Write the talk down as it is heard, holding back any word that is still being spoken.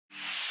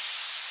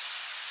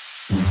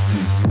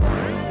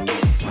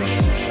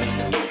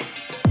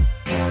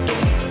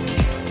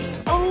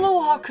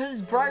out?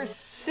 Because it's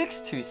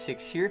Pyrus626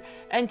 here,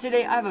 and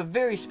today I have a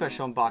very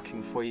special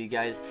unboxing for you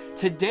guys.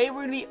 Today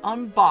we're going to be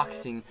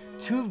unboxing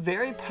two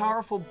very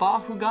powerful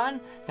Bakugan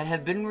that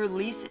have been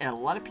released, and a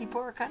lot of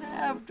people are kind of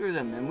after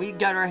them, and we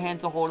got our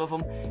hands a hold of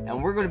them,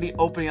 and we're going to be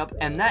opening up,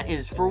 and that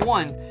is, for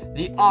one,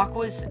 the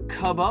Aquos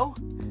Cubbo,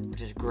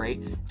 which is great,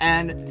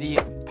 and the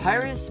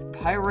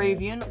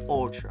Pyravian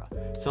Ultra.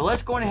 So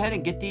let's go ahead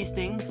and get these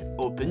things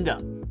opened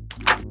up.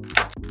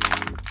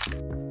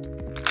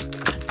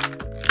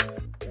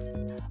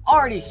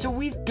 Alrighty, so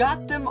we've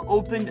got them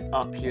opened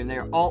up here, and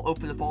they're all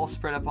opened up, all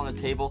spread up on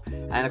the table.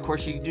 And of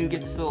course, you do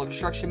get this little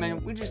instruction manual.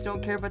 We just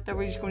don't care about that.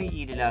 We're just going to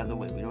eat it out of the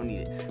way. We don't need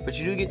it. But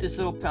you do get this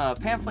little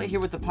pamphlet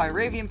here with the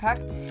Pyravian pack.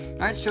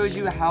 Alright, shows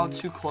you how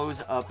to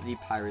close up the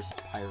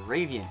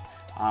Pyravian.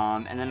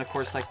 And then, of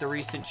course, like the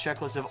recent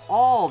checklist of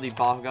all the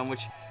Bakugan,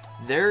 which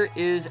there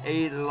is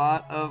a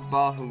lot of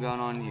Bakugan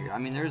on here. I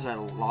mean, there's a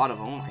lot of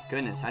them. Oh my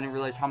goodness, I didn't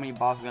realize how many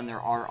Bakugan there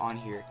are on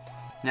here.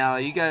 Now,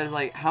 you guys,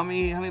 like, how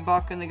many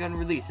Bakugan they got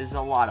released? This is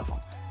a lot of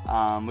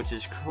them, which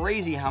is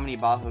crazy how many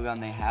Bakugan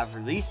they have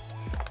released,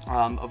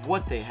 of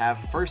what they have,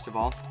 first of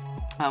all.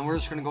 We're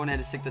just going to go ahead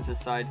and stick this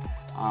aside,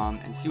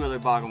 and see what other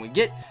Bakugan we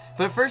get.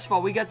 But first of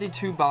all, we got the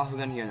two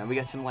Bakugan here. Now, we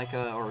got some, like,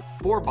 or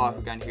four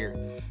Bakugan here.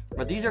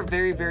 But these are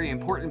very, very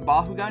important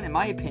Bakugan, in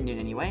my opinion,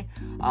 anyway.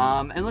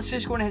 And let's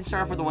just go ahead and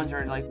start off with the ones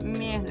that are, like,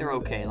 meh, they're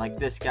okay. Like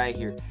this guy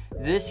here.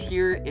 This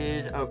here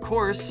is, of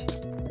course,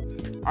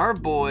 our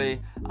boy,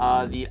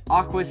 the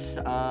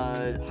Aquos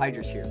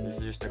Hydrus here. This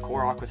is just a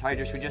core Aquos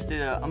Hydrus. We just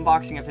did an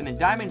unboxing of him in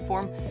diamond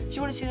form. If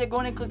you want to see that, go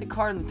ahead and click the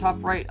card in the top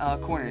right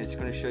corner. It's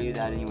going to show you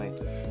that anyway.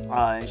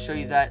 And show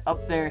you that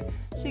up there,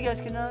 so you guys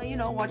can, you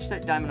know, watch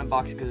that diamond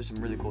unboxing, because there's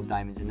some really cool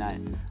diamonds in that.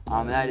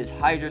 And that is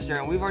Hydrus there,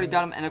 and we've already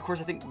got him. And of course,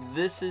 I think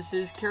this is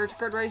his character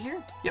card right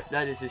here. Yep,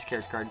 that is his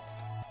character card.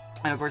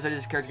 And of course, that is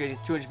his character card. He's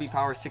 200 HP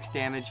power, 6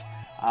 damage,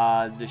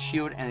 the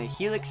shield, and a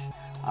helix.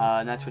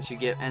 And that's what you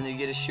get, and then you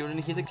get a shield and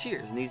a helix here,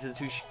 and these are the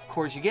two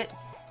cores you get.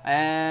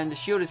 And the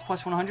shield is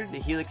plus 100, the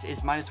helix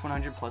is minus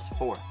 100 plus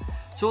 4.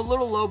 So a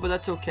little low, but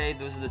that's okay.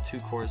 Those are the two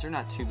cores. They're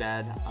not too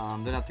bad.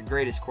 They're not the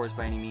greatest cores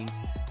by any means,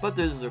 but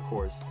those are the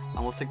cores.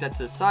 And we'll stick that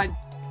to the side.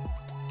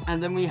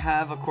 And then we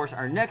have, of course,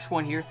 our next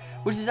one here,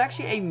 which is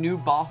actually a new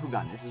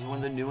Bakugan. This is one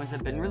of the new ones that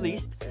have been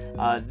released.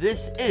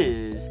 This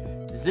is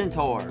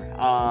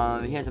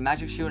Zentor. He has a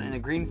magic shield and a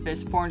green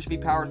fist, 400 B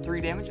power, 3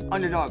 damage.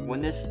 Underdog.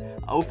 When this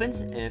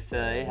opens, if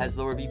it has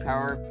lower B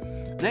power,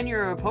 then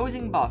your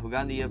opposing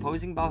Bakugan, the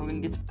opposing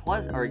Bakugan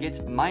gets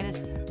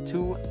minus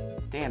 2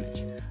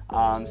 damage.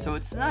 So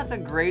it's not the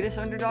greatest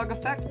underdog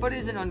effect, but it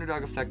is an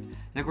underdog effect.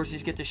 And of course, you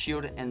just get the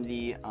shield and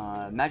the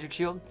magic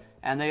shield,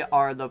 and they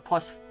are the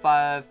plus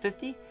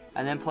 550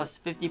 and then plus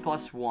 50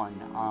 plus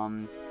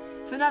 1.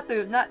 So not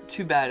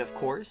too bad, of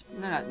course.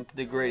 They're not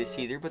the greatest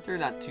either, but they're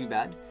not too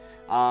bad.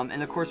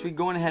 And of course, we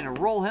go ahead and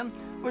roll him.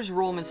 We'll just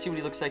roll him and see what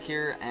he looks like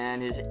here.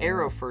 And his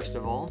arrow, first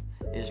of all,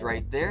 is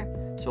right there.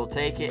 So we'll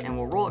take it and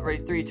we'll roll it.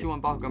 Ready? 3, 2,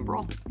 1, Bakugan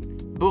Brawl.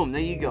 Boom,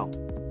 there you go.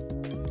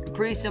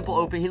 Pretty simple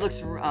open. He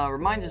looks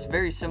reminds us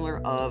very similar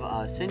of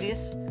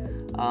Syndius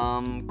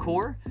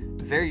core.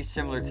 Very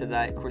similar to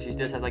that. Of course, he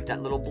does have like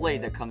that little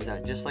blade that comes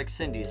out, just like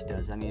Syndius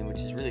does. I mean,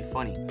 which is really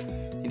funny.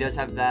 He does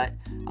have that.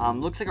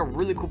 Looks like a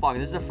really cool Bakugan.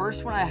 This is the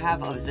first one I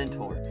have of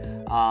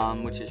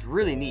Zentor, which is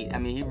really neat. I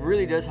mean, he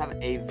really does have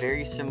a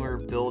very similar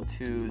build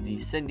to the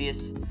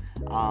Syndius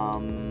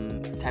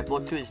type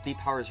look to it. His B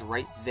power is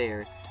right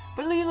there.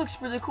 But he looks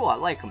really cool. I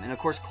like him. And of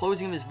course,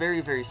 closing him is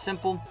very, very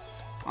simple.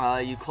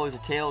 You close the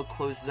tail,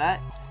 close that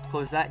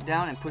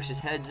down, and push his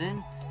heads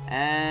in,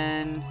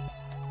 and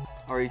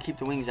or you keep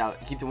the wings out.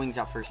 Keep the wings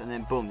out first, and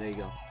then boom, there you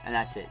go. And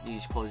that's it. You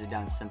just close it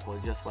down simple,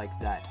 just like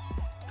that.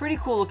 Pretty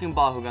cool looking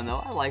Bakugan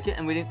though. I like it.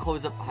 And we didn't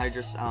close up the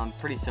Hydrus.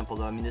 Pretty simple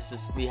though. I mean,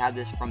 we had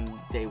this from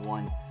day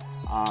one.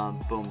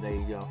 Boom, there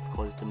you go.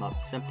 Closed them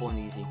up, simple and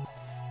easy.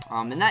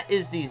 And that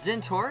is the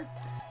Zentor.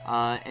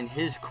 And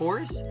his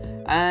cores.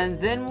 And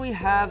then we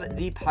have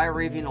the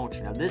Pyravian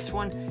Ultra. Now this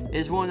one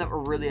is one that we're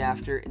really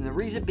after, and the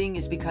reason being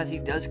is because he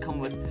does come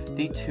with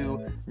the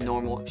 2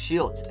 normal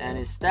shields, and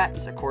his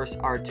stats, of course,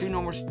 are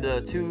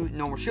the two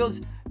normal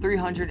shields,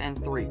 300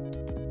 and 3.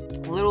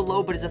 A little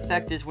low, but his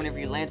effect is whenever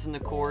he lands on the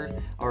core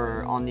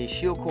or on the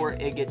shield core,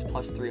 it gets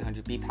plus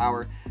 300 B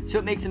power, so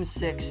it makes him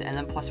 6, and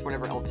then plus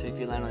whatever else. If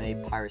you land on a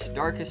Pyrus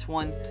Darkest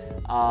one,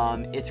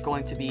 it's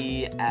going to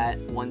be at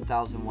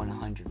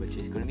 1,100, which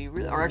is going to be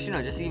really, or actually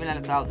no, just even at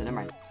 1,000. Never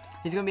mind.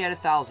 He's going to be at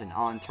 1,000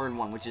 on turn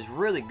 1, which is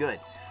really good.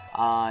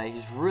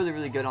 He's really,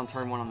 really good on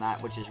turn 1 on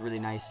that, which is really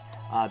nice.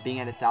 Being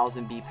at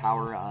 1,000 B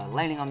power,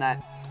 landing on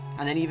that.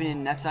 And then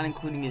even that's not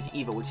including his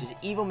Evo, which is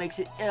Evo makes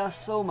it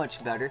so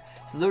much better.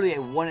 It's literally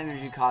a 1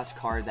 energy cost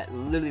card that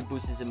literally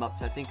boosts him up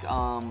to, I think,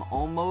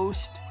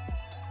 almost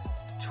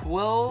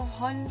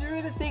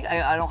 1,200, I think.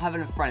 I don't have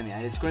it in front of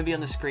me. It's going to be on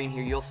the screen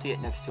here. You'll see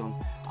it next to him.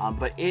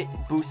 But it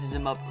boosts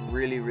him up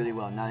really, really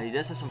well. Now, he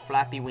does have some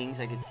flappy wings.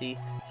 I can see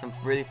some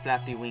really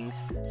flappy wings,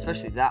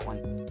 especially that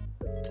one.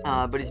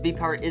 But his B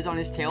power is on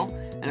his tail.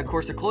 And, of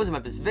course, to close him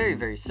up is very,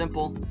 very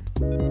simple.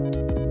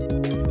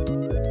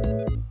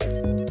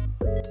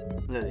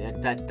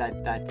 Literally, that's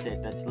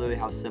it. That's literally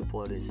how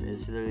simple it is.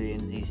 It's literally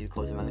easy to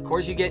close them. And the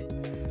cores you get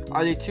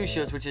are the 2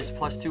 shields, which is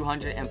plus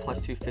 200 and plus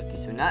 250.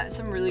 So not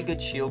some really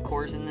good shield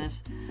cores in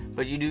this,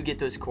 but you do get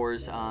those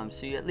cores. So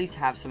you at least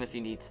have some if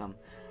you need some.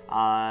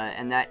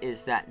 And that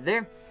is that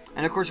there.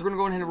 And of course, we're going to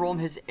go ahead and roll him.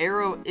 His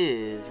arrow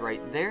is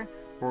right there.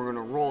 We're going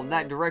to roll in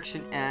that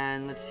direction,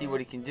 and let's see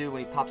what he can do when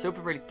he pops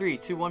open. Ready, 3,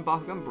 2, 1,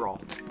 Bakugan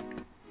Brawl.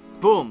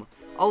 Boom.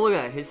 Oh, look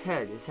at that. His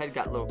head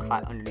got a little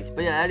caught underneath.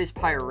 But yeah, that is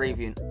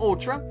Pyravian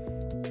Ultra.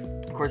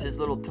 Of course, his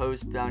little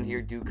toes down here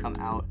do come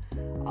out,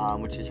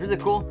 which is really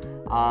cool.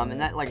 And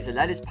that, like I said,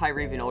 that is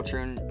Pyravian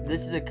Ultra. And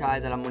this is a guy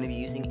that I'm going to be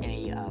using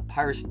in a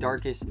Pyrus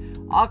Darkest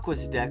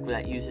Aquos deck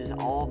that uses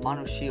all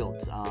mono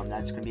shields.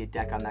 That's going to be a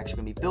deck I'm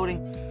actually going to be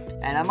building.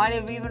 And I might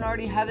have even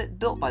already have it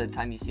built by the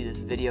time you see this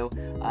video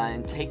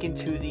and taken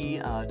to the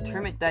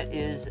tournament that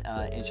is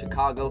in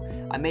Chicago.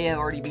 I may have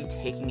already be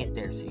taking it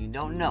there, so you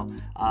don't know.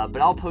 But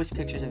I'll post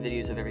pictures and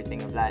videos of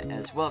everything of that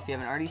as well if you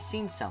haven't already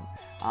seen some.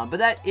 But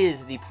that is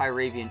the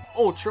Pyravian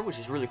Ultra, which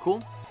is really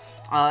cool.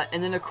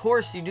 And then, of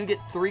course, you do get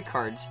 3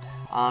 cards.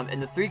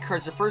 And the 3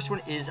 cards, the first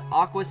one is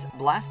Aquos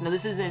Blast. Now,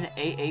 this is an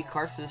AA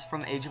card, so this is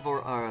from Age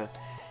of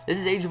this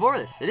is Age of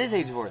Orlis. It is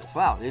Age of Orlis.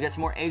 Wow, you got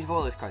some more Age of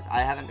Orlis cards.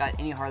 I haven't got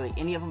hardly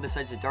any of them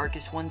besides the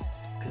darkest ones,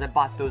 because I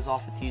bought those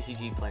off of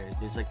TCG players.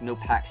 There's like no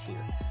packs here.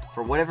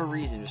 For whatever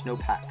reason, there's no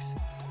packs.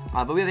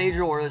 But we have Age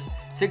of Orlis,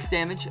 6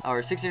 damage,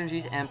 or 6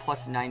 energies, and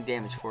plus 9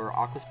 damage for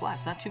Aquos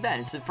Blast. Not too bad.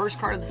 It's the first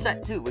card of the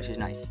set, too, which is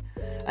nice.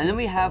 And then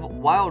we have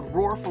Wild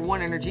Roar for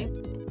 1 energy.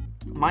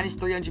 Minus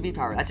 300 B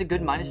power. That's a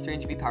good minus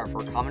 300 B power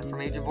for a common from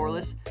Age of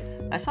Orlis.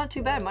 That's not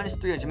too bad, minus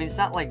 300. I mean, it's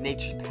not like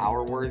Nature's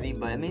Power worthy,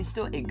 but I mean, it's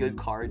still a good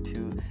card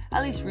to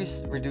at least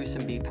reduce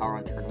some B power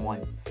on turn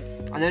 1.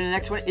 And then the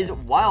next one is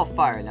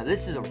Wildfire. Now,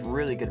 this is a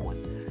really good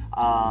one.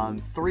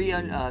 3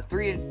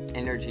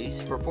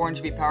 energies for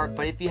 400 B power,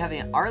 but if you have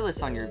an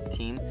Arliss on your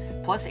team,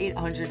 plus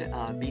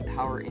 800 B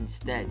power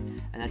instead,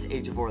 and that's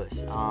Age of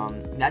Orlis.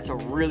 That's a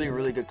really,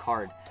 really good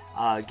card.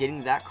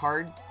 Getting that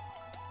card.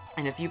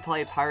 And if you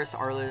play Pyrus,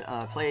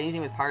 play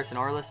anything with Pyrus and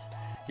Arliss,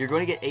 you're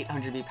going to get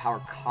 800 B power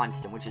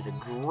constant, which is a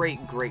great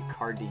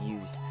card to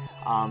use.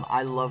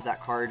 I love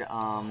that card.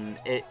 I'm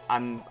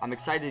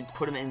excited to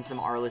put them in some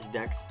Arliss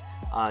decks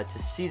to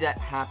see that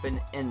happen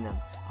in them,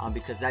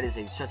 because that is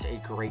such a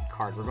great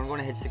card. We're going to go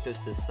ahead and stick those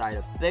to the side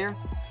up there.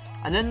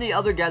 And then the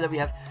other guy that we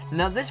have,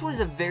 now this one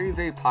is a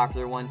very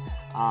popular one,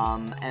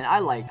 and I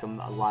like him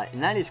a lot,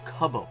 and that is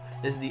Cubbo.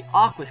 This is the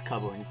Aquos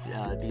Cubbo,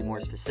 to be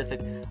more specific.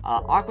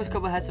 Aquos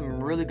Cubbo has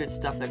some really good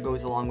stuff that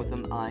goes along with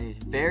him. He's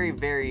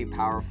very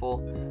powerful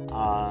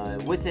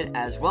with it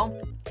as well.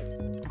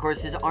 Of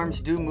course, his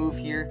arms do move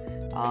here,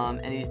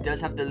 and he does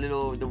have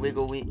the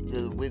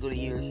wiggly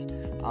ears.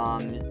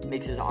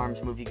 Makes his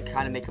arms move. You can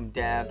kind of make him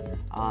dab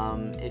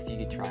if you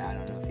could try. I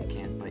don't know if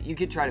you can, but you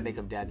could try to make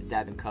him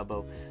dab in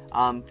Cubbo.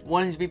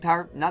 100 B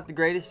power, not the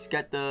greatest. He's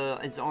got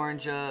his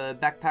orange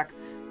backpack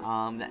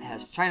that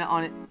has China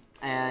on it.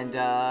 And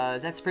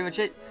that's pretty much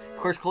it.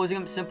 Of course, closing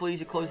them, simple,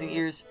 easy closing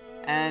ears,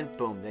 and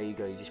boom, there you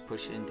go. You just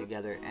push it in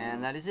together,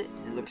 and that is it.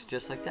 It looks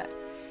just like that.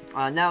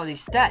 Now the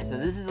stats. Now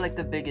this is like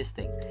the biggest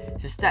thing.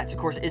 His stats, of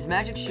course, is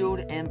Magic Shield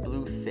and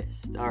Blue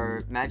Fist,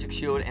 or Magic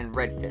Shield and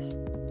Red Fist.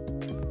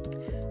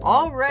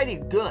 Already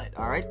good.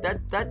 All right,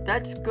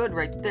 that's good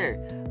right there.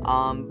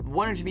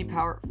 100 B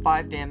power,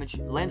 5 damage,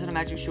 lands on a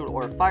Magic Shield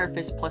or a Fire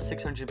Fist plus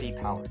 600 B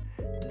power.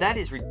 That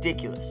is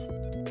ridiculous.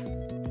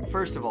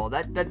 First of all,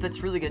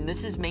 that's really good. And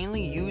this is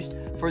mainly used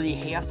for the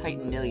Chaos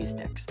Titan Nilius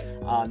decks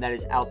that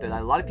is out there.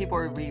 That a lot of people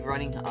are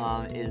running.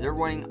 They're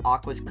running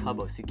Aquos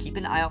Cubbo. So keep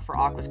an eye out for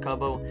Aquos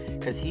Cubbo,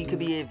 because he could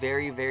be a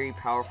very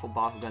powerful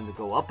Bakugan to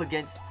go up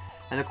against.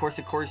 And of course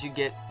you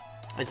get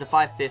is a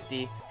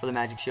 550 for the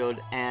Magic Shield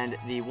and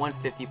the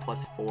 150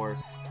 plus 4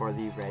 for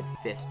the Red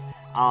Fist.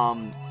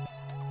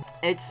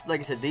 It's like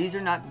I said, these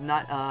are not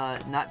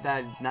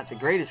bad, not the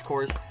greatest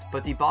cores,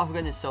 but the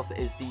Bakugan itself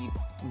is the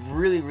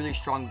really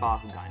strong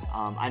Bakugan.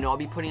 I know I'll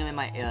be putting him in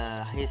my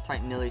Chaos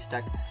Titan Nilius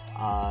deck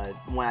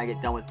when I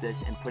get done with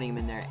this, and putting him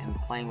in there and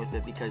playing with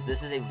it, because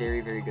this is a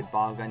very good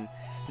Bakugan.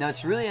 Now,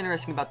 it's really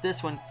interesting about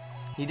this one.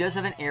 He does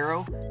have an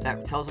arrow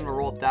that tells him to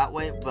roll it that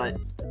way, but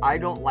I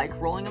don't like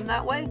rolling him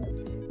that way.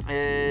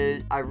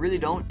 I really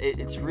don't.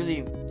 It's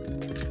really,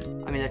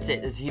 I mean, that's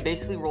it. He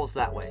basically rolls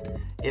that way.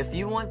 If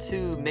you want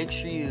to make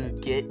sure you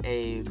get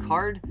a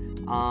card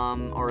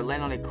or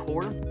land on a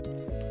core,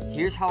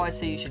 here's how I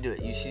say you should do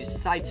it. You should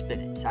side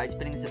spin it. Side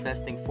spinning is the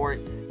best thing for it.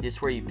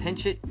 It's where you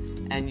pinch it,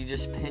 and you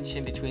just pinch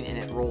in between, and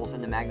it rolls,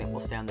 and the magnet will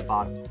stay on the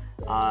bottom.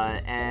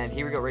 And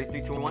here we go. Ready?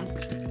 3, 2,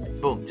 1.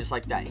 Boom, just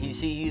like that.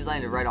 He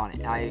landed right on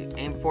it. I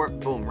aimed for it.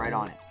 Boom, right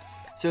on it.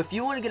 So if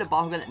you want to get a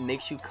Bakugan that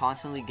makes you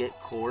constantly get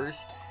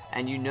cores,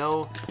 and you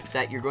know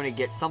that you're going to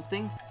get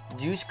something,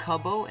 use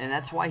Cubbo, and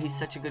that's why he's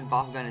such a good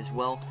Bakugan as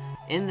well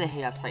in the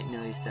Chaos Titan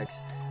Nilius decks,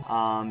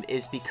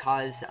 is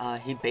because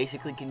he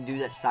basically can do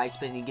that side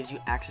spin, and he gives you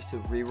access to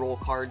reroll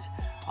cards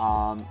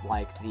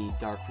like the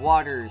Dark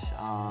Waters,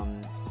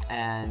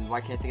 and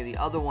why can't I think of the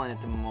other one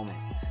at the moment?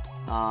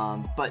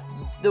 But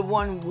the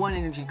one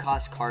energy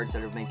cost cards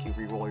that will make you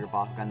reroll your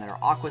Bakugan that are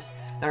Aquos,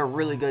 that are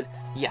really good,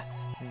 yeah,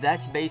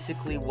 that's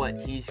basically what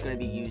he's going to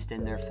be used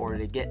in there for,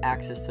 to get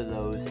access to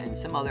those and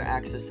some other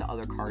access to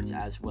other cards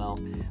as well,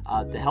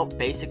 to help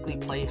basically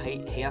play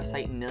Chaos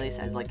Titan Nilius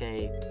as like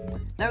a,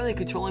 not really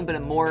controlling, but a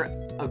more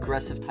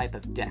aggressive type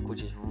of deck,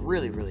 which is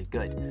really, really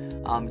good.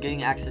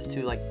 Getting access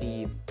to like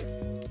the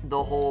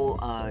whole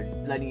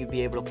letting you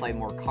be able to play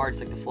more cards,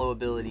 like the flow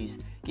abilities,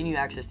 getting you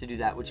access to do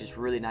that, which is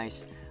really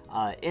nice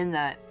in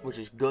that, which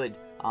is good.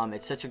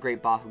 It's such a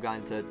great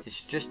Bakugan to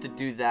just to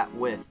do that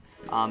with.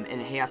 And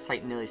Chaos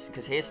Titan Nilius,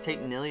 because Chaos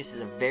Titan Nilius is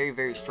a very,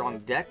 very strong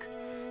deck,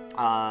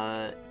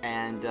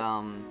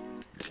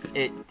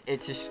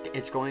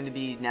 it's going to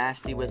be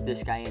nasty with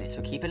this guy in it.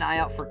 So keep an eye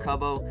out for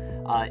Cubbo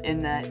in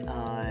that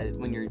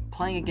when you're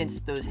playing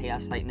against those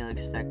Chaos Titan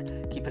Nilius deck.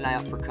 Keep an eye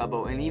out for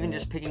Cubbo, and even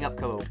just picking up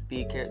Cubbo.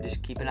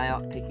 Just keep an eye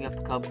out picking up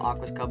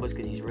Aquos Cubbos,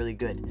 because he's really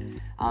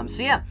good.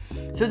 So yeah,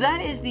 so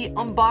that is the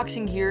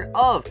unboxing here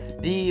of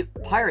the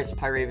Pyrus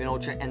Pyravian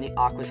Ultra and the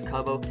Aquos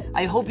Cubbo.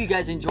 I hope you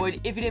guys enjoyed.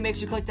 If you did, make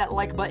sure you click that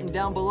like button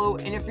down below,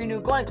 and if you're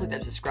new, go ahead and click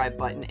that subscribe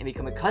button and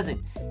become a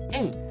cousin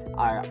in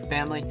our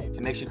family,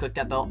 and make sure you click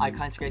that bell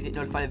icon so you guys get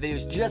notified of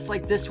videos just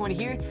like this one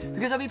here,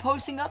 because I'll be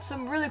posting up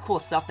some really cool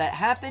stuff that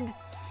happened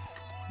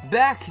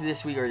back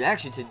this week, or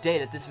actually today,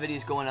 that this video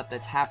is going up,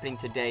 that's happening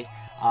today.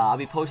 I'll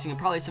be posting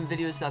probably some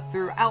videos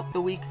throughout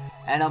the week,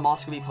 and I'm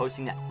also going to be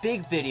posting that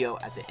big video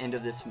at the end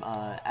of this,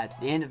 at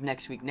the end of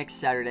next week, next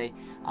Saturday.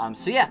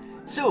 So yeah,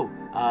 so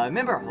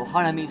remember,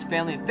 Ohana means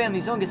family, and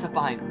family's don't get left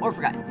behind or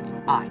forgotten.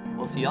 And I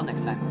will see y'all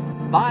next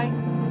time.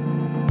 Bye!